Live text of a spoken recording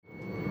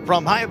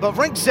From high above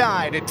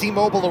ringside at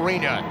T-Mobile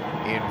Arena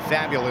in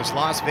fabulous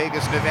Las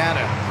Vegas,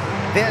 Nevada.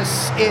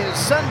 This is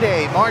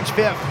Sunday, March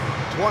 5th,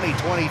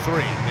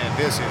 2023, and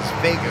this is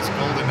Vegas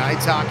Golden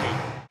Knights hockey.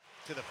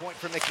 To the point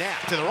for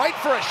McNabb, to the right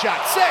for a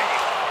shot, save!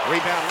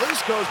 Rebound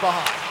loose, goes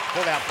behind.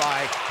 Pulled out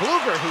by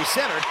Bluger, who's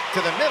centered, to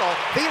the middle.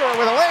 Theodore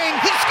with a lane,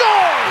 he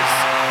scores!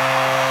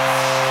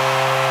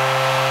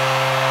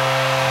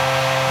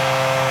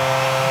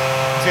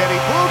 Teddy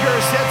Bluger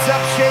sets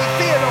up Shea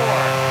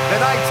Theodore. The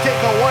Knights take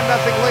a 1-0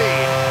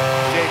 lead.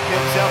 Shea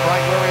picks up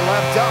right where he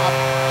left off.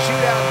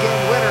 Shootout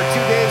game winner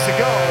 2 days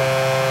ago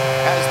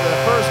as the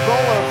first goal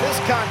of this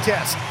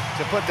contest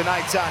to put the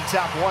Knights on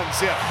top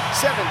 1-0.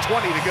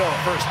 7:20 to go,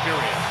 first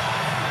period.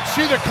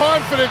 See the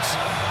confidence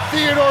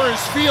Theodore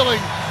is feeling.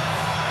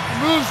 He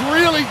moves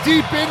really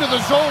deep into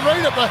the zone,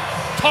 right at the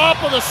top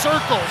of the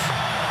circles.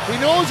 He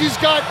knows he's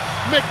got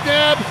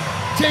McNabb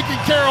taking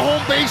care of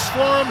home base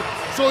for him,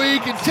 so he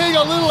can take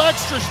a little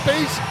extra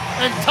space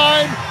and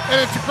time, and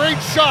it's a great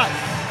shot.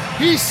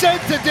 He said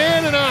to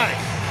Dan and I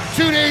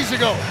 2 days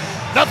ago,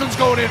 nothing's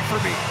going in for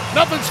me.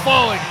 Nothing's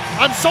falling.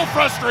 I'm so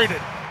frustrated.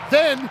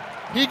 Then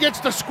he gets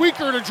the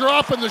squeaker to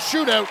drop in the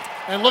shootout,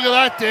 and look at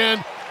that,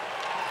 Dan.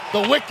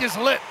 The wick is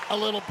lit a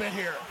little bit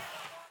here.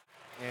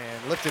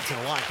 And lifted to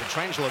the line.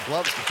 Petrangelo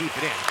gloves to keep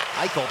it in.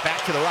 Eichel back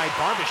to the right.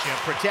 Barbashev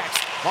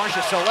protects.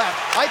 Marchessault left.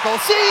 Eichel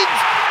seeds!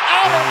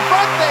 Out in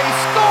front, they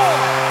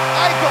score!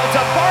 Eichel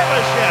to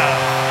Barbashev.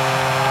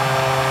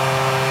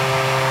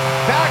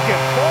 Back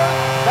and forth.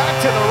 Back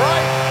to the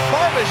right.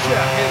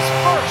 Barbashev is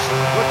first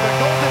with the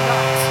Golden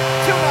Knights.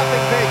 2-0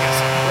 Vegas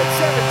with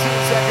 17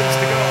 seconds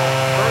to go.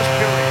 First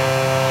period.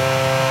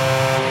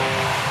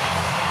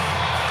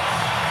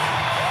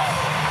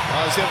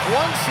 As if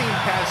one seam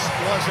pass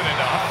wasn't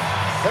enough,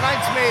 the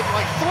Knights made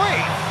like 3.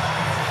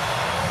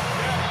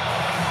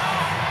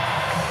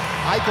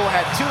 Eichel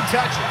had 2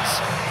 touches.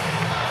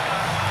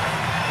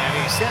 And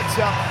he sets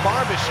up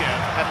Barbashev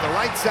at the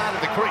right side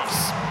of the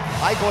crease.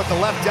 Eichel at the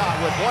left dot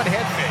with one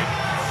head fake.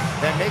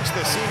 Then makes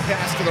the seam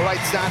pass to the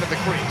right side of the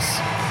crease.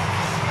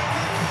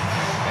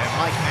 And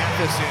Mike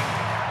Matheson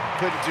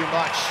couldn't do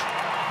much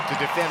to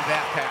defend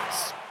that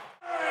pass.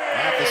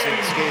 Matheson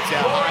skates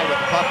out high with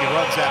the puck, he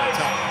runs out of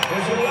time.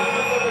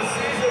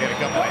 Get a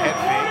couple of head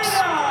fakes.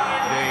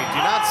 They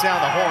do not sound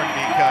the horn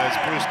because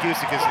Bruce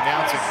Cusick is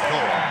announcing the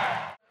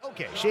goal.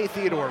 Okay, Shea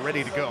Theodore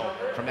ready to go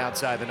from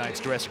outside the Knights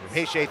dressing room.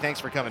 Hey Shea, thanks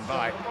for coming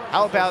by.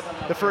 How about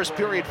the first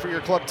period for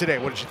your club today?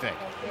 What did you think?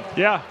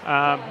 Yeah,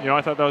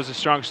 I thought that was a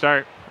strong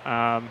start.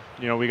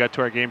 We got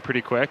to our game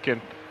pretty quick,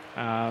 and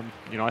I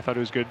thought it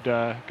was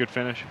good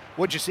finish.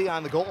 What'd you see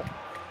on the goal?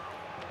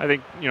 I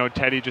think,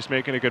 Teddy just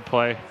making a good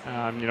play,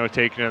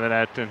 taking it to the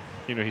net, and,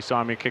 he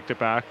saw me, kicked it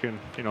back, and,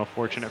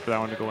 fortunate for that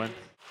one to go in.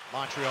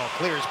 Montreal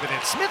clears, but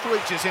then Smith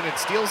reaches in and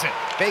steals it.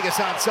 Vegas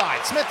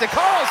onside. Smith to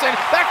Carlson.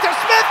 Back to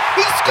Smith.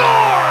 He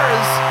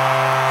scores!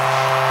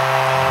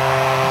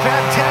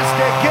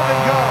 Fantastic give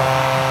and go.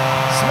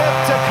 Smith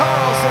to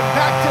Carlson.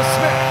 Back to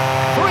Smith.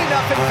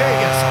 3-0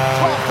 Vegas.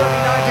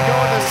 12:39 to go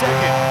in the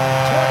second.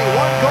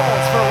 21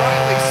 goals for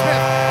Riley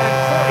Smith and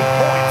 40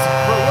 points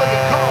for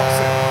William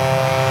Carlson.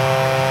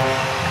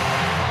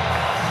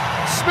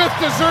 Smith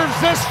deserves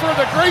this for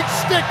the great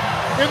stick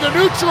in the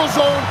neutral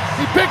zone.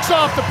 He picks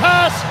off the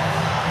pass,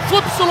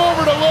 flips it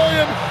over to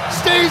William,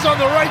 stays on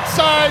the right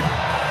side.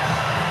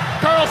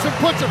 Carlson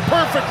puts it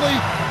perfectly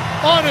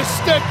on his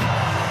stick,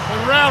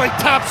 and Riley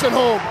taps it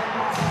home.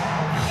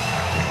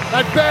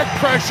 That back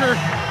pressure,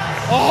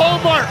 a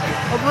hallmark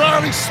of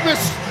Riley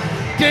Smith's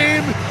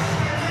game.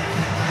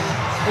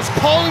 His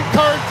calling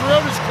card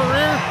throughout his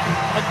career,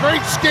 a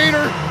great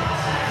skater,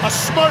 a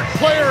smart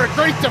player, a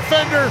great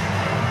defender,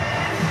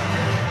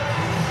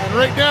 and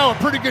right now a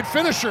pretty good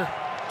finisher.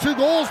 2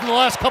 goals in the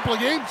last couple of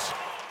games.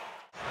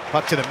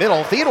 Puck to the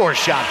middle, Theodore's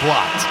shot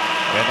blocked,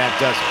 and that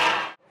does it.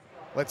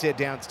 Let's head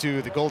down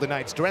to the Golden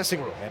Knights dressing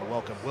room and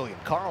welcome William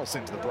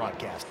Carlson to the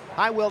broadcast.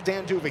 Hi, Will,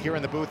 Dan Duva here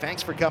in the booth.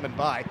 Thanks for coming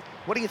by.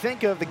 What do you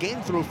think of the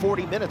game through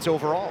 40 minutes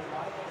overall?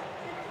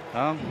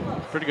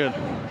 Pretty good.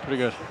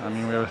 I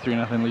mean, we have a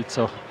 3-0 lead,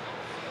 so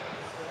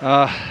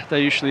that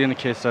usually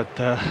indicates that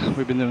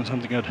we've been doing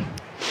something good.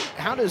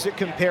 How does it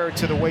compare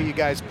to the way you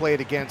guys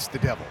played against the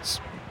Devils?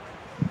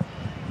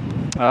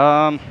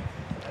 Well,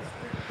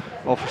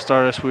 for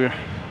starters, we're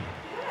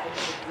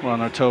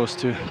on our toes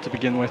to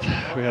begin with.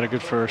 We had a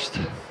good first.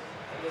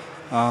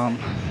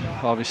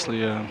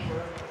 Obviously,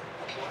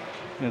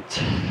 it's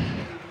a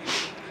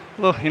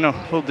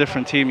little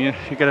different team. You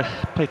gotta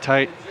play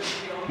tight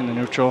in the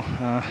neutral.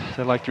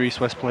 They like the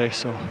East-West play,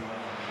 so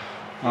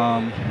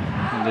and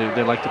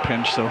they like to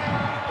pinch. So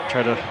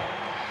try to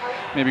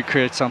maybe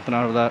create something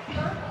out of that.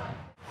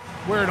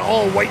 Wear an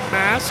all-white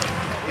mask.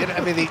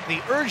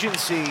 The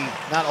urgency,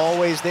 not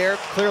always there.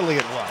 Clearly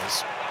it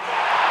was.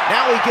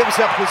 Now he gives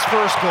up his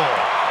first goal.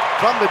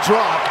 From the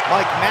drop,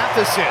 Mike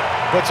Matheson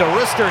puts a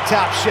wrister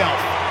top shelf.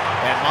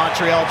 And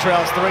Montreal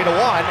trails 3-1,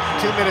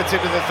 2 minutes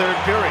into the third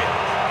period.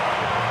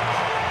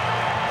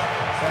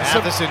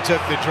 Matheson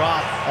took the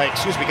drop,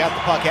 got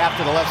the puck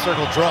after the left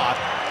circle drop.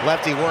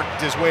 Lefty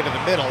worked his way to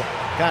the middle.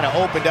 kind of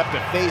opened up to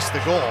face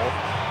the goal.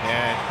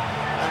 And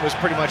that was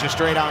pretty much a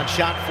straight-on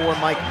shot for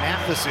Mike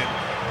Matheson,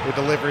 who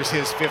delivers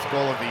his 5th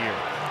goal of the year.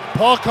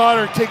 Paul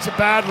Cotter takes a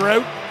bad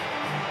route,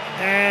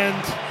 and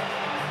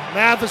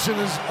Matheson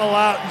is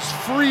he's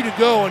free to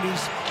go, and he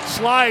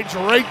slides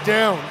right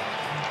down.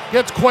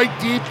 Gets quite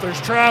deep, there's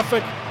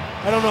traffic.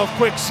 I don't know if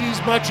Quick sees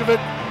much of it.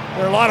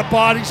 There are a lot of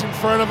bodies in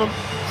front of him,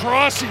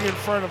 crossing in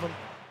front of him.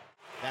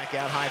 Back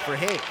out high for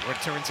Haig,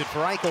 returns it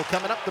for Eichel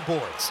coming up the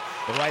boards.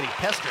 The righty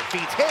Pester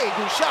feeds Haig,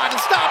 who shot and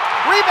stopped.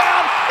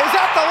 Rebound is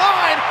at the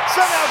line,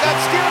 somehow got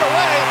steered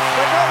away,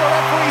 but no, the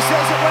referee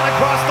says it went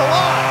across the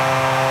line.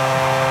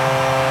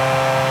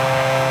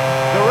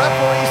 The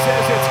referee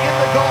says it's in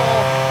the goal,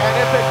 and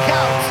if it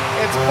counts,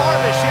 it's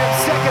Barbashev's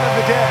 2nd of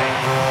the day.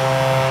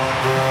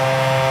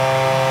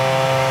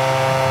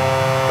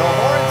 The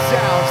horn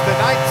sounds, the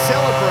Knights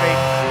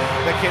celebrate,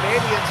 the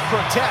Canadiens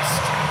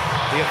protest.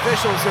 The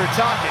officials are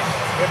talking.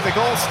 If the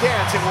goal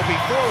stands, it will be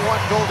 4-1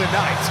 Golden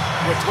Knights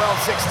with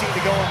 12:16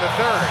 to go in the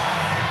 3rd.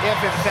 If,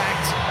 in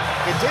fact,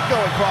 it did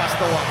go across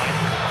the line,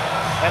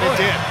 and it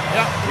did.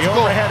 Yeah, the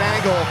overhead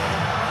angle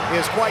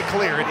is quite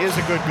clear. It is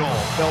a good goal.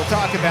 They'll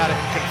talk about it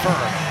and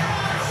confirm.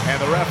 And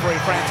the referee,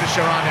 Francis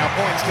Charon, now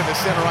points to the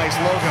center ice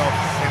logo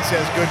and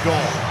says, good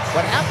goal.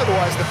 What happened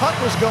was the puck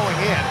was going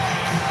in.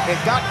 It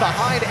got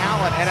behind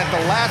Allen, and at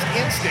the last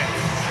instant,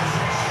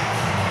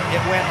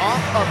 it went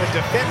off of a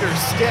defender's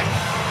stick.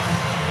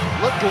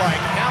 Looked like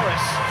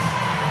Harris,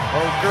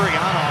 or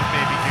Gurianov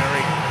maybe,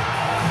 Gary.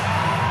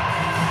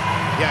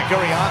 Yeah,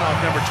 Gurianov,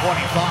 number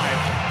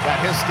 25,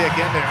 got his stick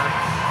in there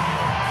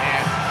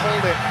and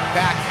pulled it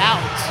back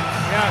out.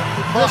 Yeah,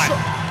 but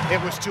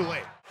it was too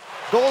late.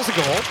 Goal's a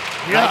goal.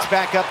 Yeah. Knights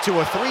back up to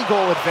a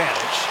 3-goal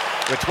advantage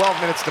with 12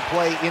 minutes to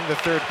play in the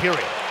 3rd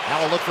period. Now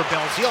we'll look for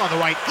Belzile on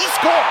the right. He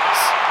scores!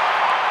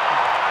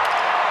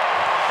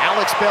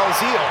 Alex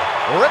Belzile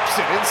rips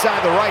it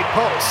inside the right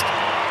post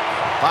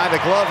by the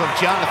glove of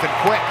Jonathan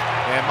Quick.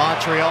 And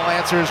Montreal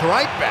answers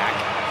right back.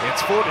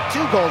 It's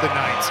 4-2 Golden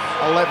Knights,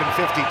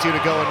 11:52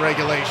 to go in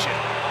regulation.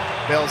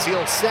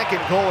 Belzile's 2nd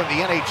goal in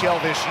the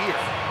NHL this year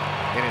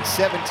in his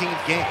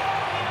 17th game.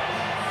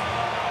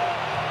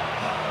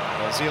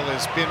 Belzile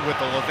has been with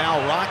the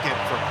Laval Rocket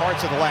for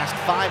parts of the last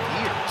 5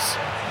 years.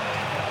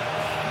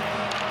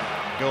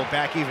 Go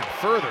back even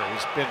further,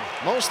 he's been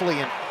mostly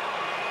in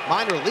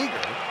minor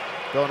leaguer,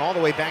 going all the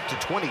way back to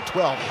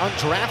 2012,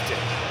 undrafted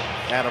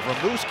out of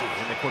Rimouski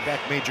in the Quebec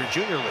Major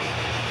Junior League.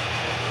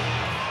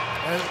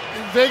 And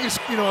in Vegas,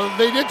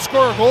 they did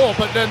score a goal,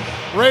 but then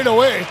right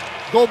away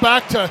go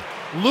back to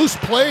loose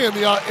play in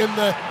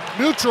the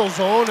neutral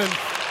zone, and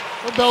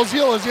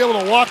Belzile is able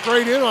to walk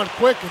right in on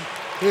Quick, and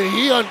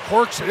he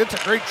uncorks it. It's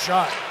a great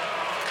shot.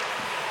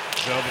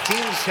 So the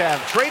teams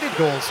have traded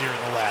goals here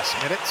in the last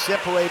minute,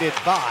 separated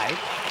by,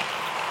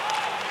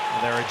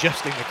 and they're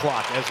adjusting the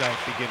clock as I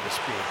begin to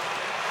speak.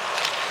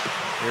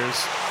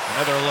 Here's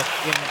another look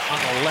in on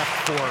the left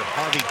for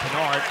Harvey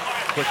Pinard.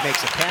 Quick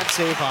makes a pad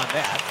save on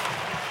that.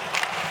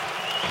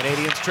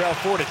 Canadiens trail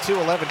 4-2,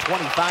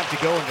 11:25 to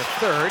go in the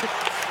 3rd.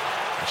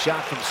 A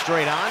shot from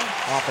straight on,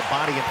 off the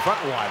body in front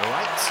wide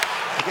right.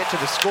 To get to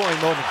the scoring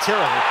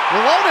momentarily.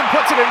 Loden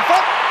puts it in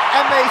front,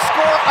 and they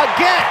score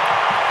again.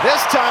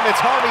 This time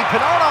it's Harvey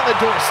Pinard on the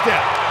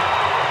doorstep.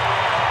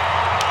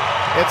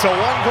 It's a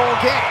 1-goal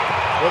game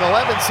with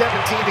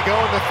 11:17 to go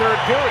in the 3rd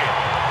period.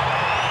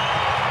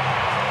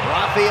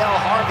 Raphael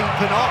Harvey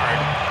Pinard,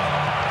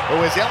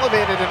 who is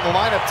elevated in the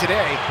lineup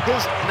today,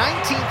 his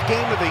 19th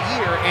game of the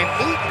year and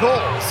 8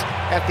 goals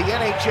at the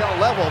NHL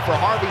level for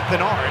Harvey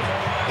Pinard.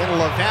 In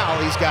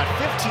Laval, he's got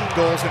 15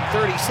 goals in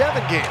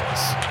 37 games.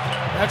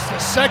 That's the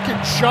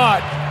 2nd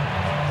shot.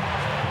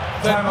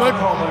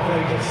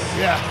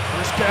 Yeah,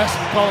 there's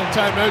Cassidy calling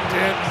timeout,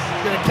 Dan.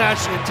 Going to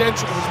catch the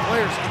attention of his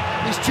players.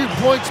 These 2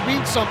 points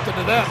mean something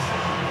to them.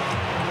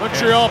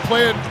 Montreal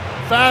playing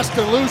fast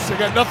and loose. They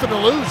got nothing to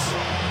lose.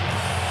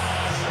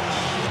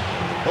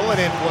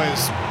 Bulletin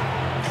was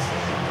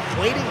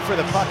waiting for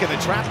the puck in the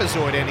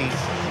trapezoid, and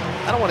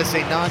I don't want to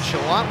say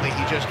nonchalantly,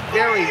 he just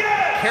very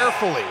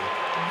carefully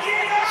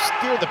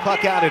steered the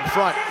puck out in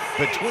front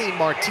between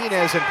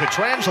Martinez and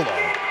Pietrangelo.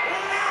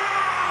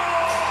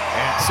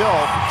 And so,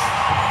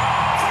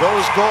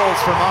 those goals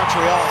for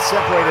Montreal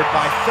separated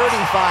by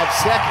 35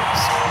 seconds.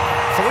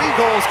 3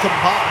 goals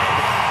combined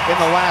in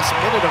the last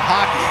minute of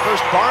hockey.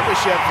 First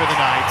Barbashev for the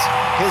Knights,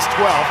 his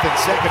 12th and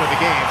 2nd of the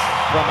game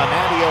from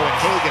Amadio and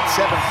Haig at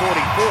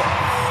 7:44.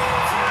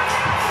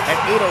 At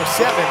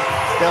 8:07,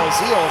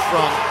 Belzile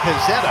from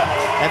Pizzetta,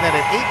 and then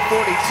at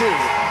 8:42,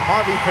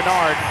 Harvey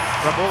Pinard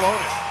from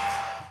Ulonen.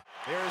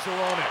 There's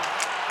Ulonen,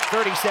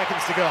 30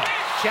 seconds to go.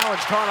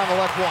 Challenge card on the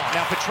left wall.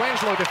 Now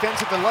Pietrangelo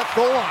defends at the left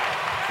goal line,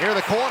 near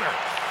the corner.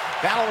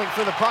 Battling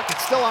for the puck,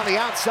 it's still on the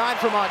outside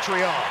for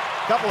Montreal.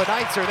 Couple of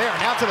Knights are there,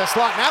 now to the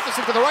slot.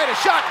 Matheson to the right, a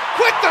shot,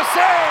 Quick the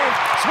save!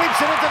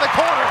 Sweeps it into the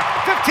corner,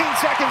 15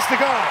 seconds to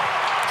go.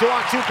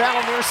 2-on-2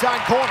 battle near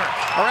side corner,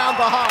 around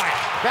behind.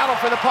 Battle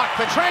for the puck.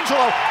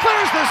 Pietrangelo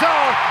clears the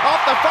zone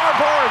off the far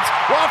boards.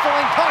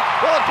 Waffling puck.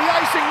 Will it be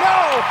icing? No!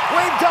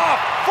 Waved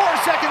off. 4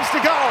 seconds to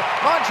go.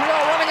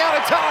 Montreal running out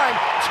of time.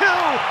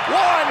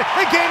 2-1.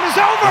 The game is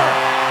over.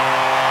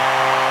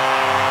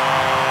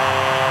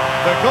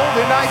 The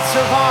Golden Knights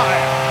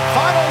survive.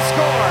 Final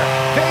score,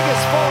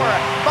 Vegas 4,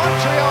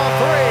 Montreal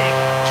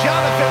 3.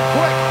 Jonathan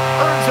Quick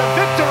earns a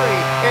victory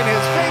in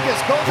his Vegas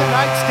Golden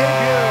Knights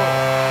debut.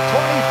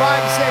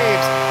 25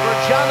 saves for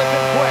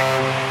Jonathan Quick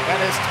and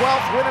his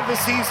 12th win of the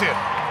season.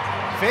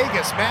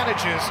 Vegas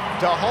manages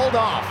to hold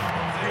off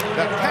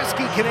the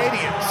pesky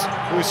Canadiens,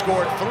 who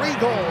scored 3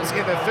 goals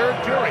in the third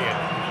period,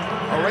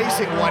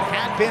 erasing what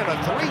had been a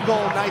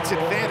 3-goal Knights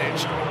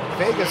advantage.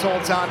 Vegas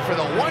holds on for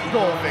the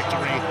 1-goal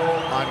victory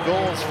on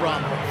goals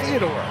from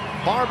Theodore,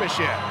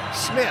 Barbashev,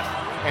 Smith,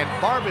 and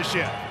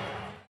Barbashev.